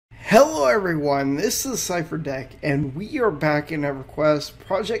Hello everyone, this is Cipher Dec, and we are back in EverQuest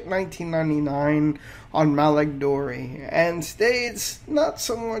Project 1999 on Malagdori. And today it's not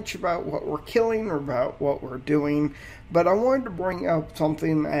so much about what we're killing or about what we're doing, but I wanted to bring up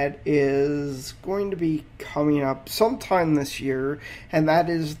something that is going to be coming up sometime this year, and that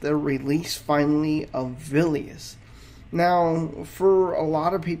is the release finally of Velious. Now, for a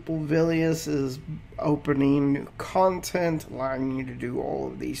lot of people, Velious is opening new content, allowing you to do all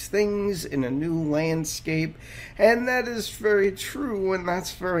of these things in a new landscape, and that is very true, and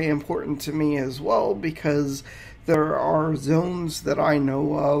that's very important to me as well, because there are zones that I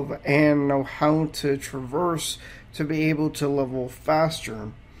know of and know how to traverse to be able to level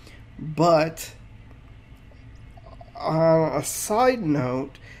faster. But, on a side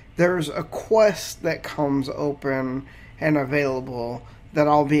note, there's a quest that comes open and available that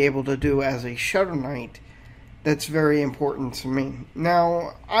I'll be able to do as a Shadow Knight that's very important to me.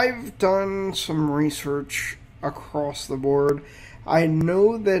 Now, I've done some research across the board. I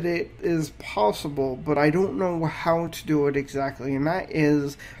know that it is possible, but I don't know how to do it exactly, and that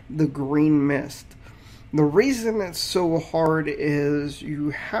is the Greenmist. The reason it's so hard is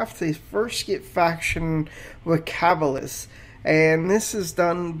you have to first get faction with Velious, and this is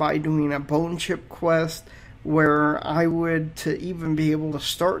done by doing a bone chip quest, where I would, to even be able to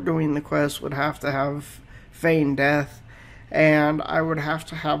start doing the quest, would have to have feigned death, and I would have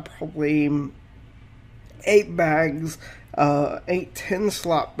to have probably 8 bags, 10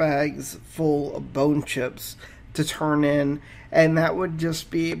 slot bags full of bone chips to turn in, and that would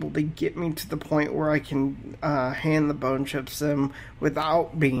just be able to get me to the point where I can hand the bone chips in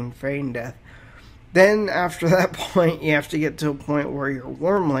without being feigned death. Then after that point, you have to get to a point where you're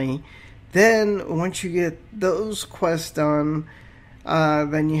Wormly. Then, once you get those quests done,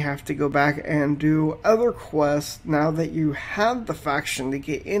 then you have to go back and do other quests now that you have the faction to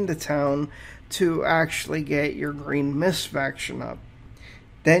get into town to actually get your Greenmist faction up.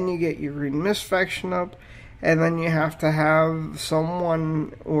 Then you get your Greenmist faction up, and then you have to have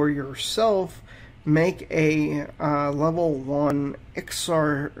someone or yourself make a level 1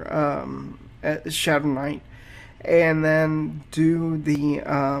 XR Shadow Knight, and then do the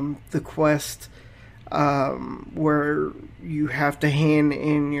quest where you have to hand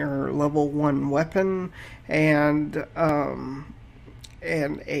in your level 1 weapon and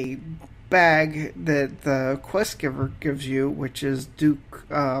a bag that the quest giver gives you, which is Duke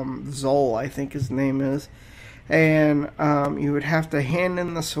Zol, I think his name is. And you would have to hand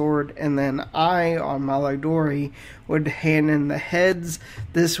in the sword, and then I, on Malagdori, would hand in the heads.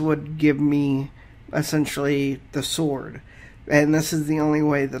 This would give me essentially the sword, and this is the only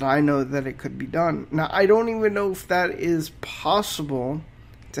way that I know that it could be done. Now, I don't even know if that is possible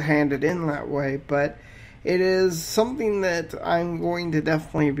to hand it in that way, but it is something that I'm going to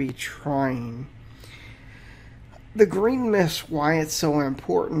definitely be trying. The Greenmist, why it's so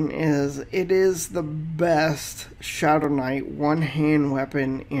important is it is the best Shadow Knight one-hand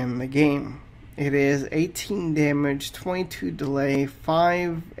weapon in the game. It is 18 damage, 22 delay,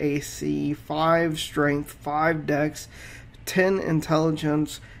 5 AC, 5 strength, 5 dex, 10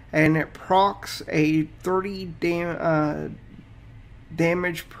 intelligence, and it procs a 30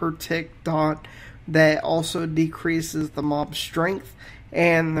 damage per tick dot that also decreases the mob's strength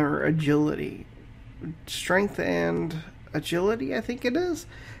and their agility. Strength and agility, I think it is.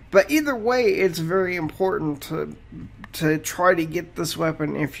 But either way, it's very important to try to get this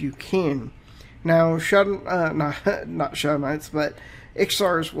weapon if you can. Now, not Shadow Knights, but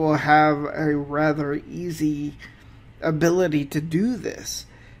Ixars will have a rather easy ability to do this.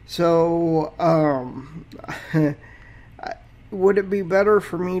 So, would it be better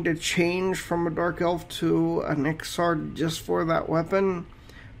for me to change from a Dark Elf to an Ixar just for that weapon?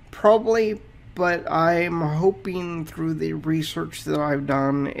 Probably, but I'm hoping through the research that I've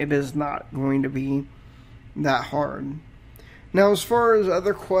done, it is not going to be that hard. Now, as far as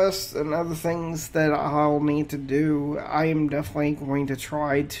other quests and other things that I'll need to do, I am definitely going to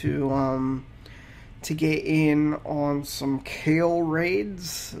try to get in on some Kale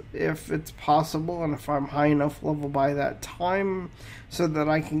raids, if it's possible, and if I'm high enough level by that time, so that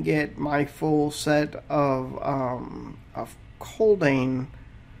I can get my full set of Coldane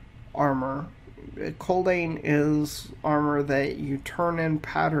armor. Coldane is armor that you turn in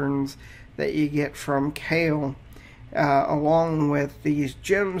patterns that you get from Kale, along with these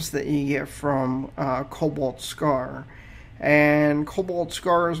gems that you get from Cobalt Scar. And Cobalt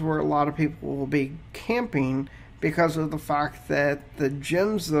Scar is where a lot of people will be camping because of the fact that the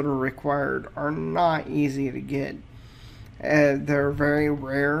gems that are required are not easy to get. They're very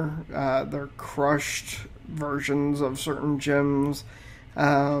rare. They're crushed versions of certain gems,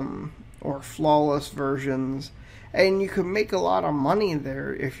 or flawless versions. And you can make a lot of money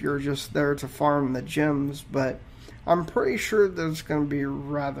there if you're just there to farm the gems, but I'm pretty sure that's going to be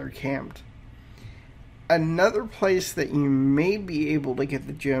rather camped. Another place that you may be able to get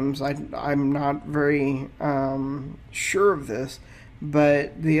the gems, I'm not very sure of this,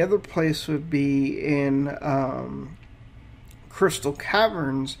 but the other place would be in Crystal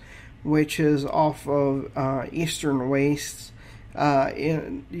Caverns, which is off of Eastern Wastes,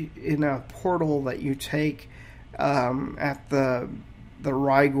 in a portal that you take at the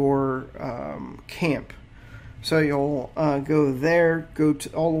Rygor camp. So you'll go there,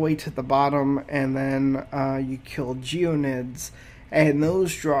 all the way to the bottom, and then you kill Geonids, and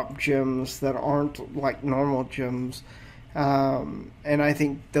those drop gems that aren't like normal gems. And I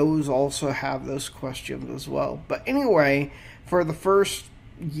think those also have those questions as well. But anyway, for the first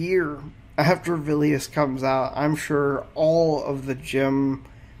year after Velious comes out, I'm sure all of the gem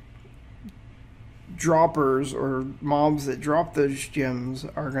droppers or mobs that drop those gems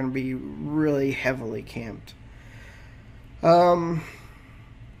are going to be really heavily camped.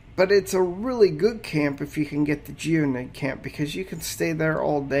 But it's a really good camp if you can get the Geonid camp, because you can stay there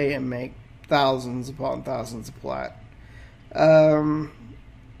all day and make thousands upon thousands of plat. So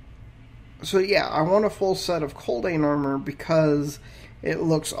yeah, I want a full set of Coldane armor because it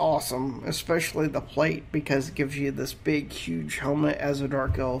looks awesome, especially the plate, because it gives you this big, huge helmet as a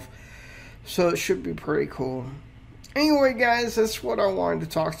Dark Elf. So it should be pretty cool. Anyway, guys, that's what I wanted to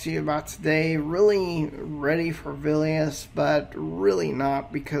talk to you about today. Really ready for Velious, but really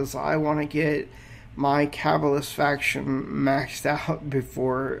not, because I want to get my Cabalist faction maxed out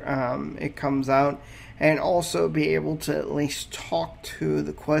before it comes out, and also be able to at least talk to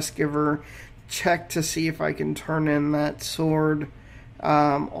the quest giver, check to see if I can turn in that sword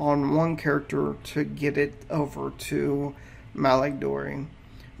on one character to get it over to Malagdori.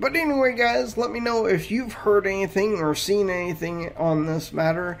 But anyway, guys, let me know if you've heard anything or seen anything on this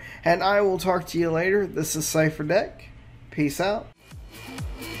matter, and I will talk to you later. This is Cipher Dec. Peace out.